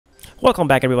Welcome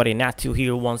back everybody, Natu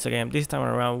here once again. This time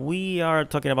around we are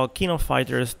talking about Kingdom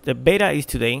Fighters. The beta is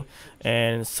today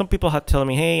and some people have told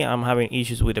me, hey, I'm having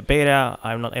issues with the beta,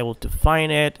 I'm not able to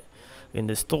find it in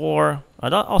the store.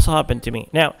 That also happened to me.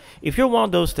 Now if you're one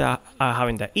of those that are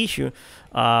having that issue,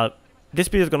 this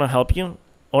video is gonna help you.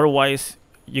 Otherwise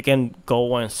you can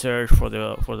go and search for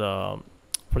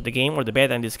the game, or the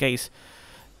beta in this case,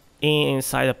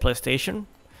 inside the PlayStation.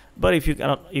 But if you're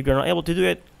not able to do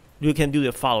it, you can do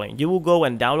the following. You will go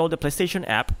and download the PlayStation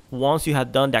app once you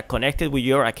have done that, connected with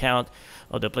your account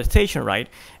of the PlayStation, right?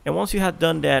 And once you have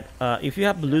done that, if you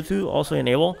have Bluetooth also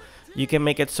enabled, you can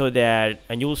make it so that,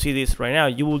 and you will see this right now,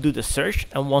 you will do the search,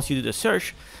 and once you do the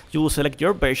search, you will select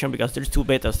your version, because there's two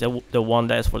betas, the one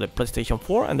that is for the PlayStation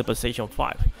 4 and the PlayStation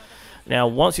 5. Now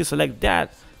once you select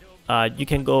that, you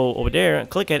can go over there and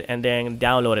click it and then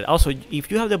download it. Also,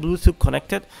 if you have the Bluetooth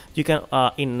connected, you can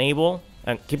enable,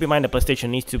 and keep in mind the PlayStation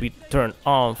needs to be turned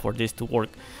on for this to work.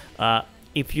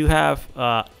 If you have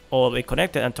all of it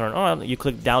connected and turned on, you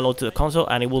click download to the console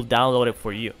and it will download it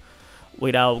for you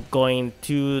without going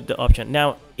to the option.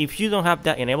 Now if you don't have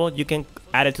that enabled, you can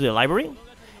add it to the library,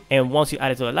 and once you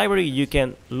add it to the library, you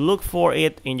can look for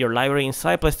it in your library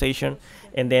inside PlayStation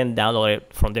and then download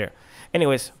it from there.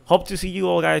 Anyways, hope to see you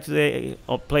all guys today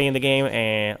playing the game,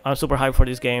 and I'm super hyped for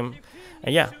this game.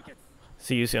 And yeah,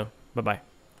 see you soon. Bye bye.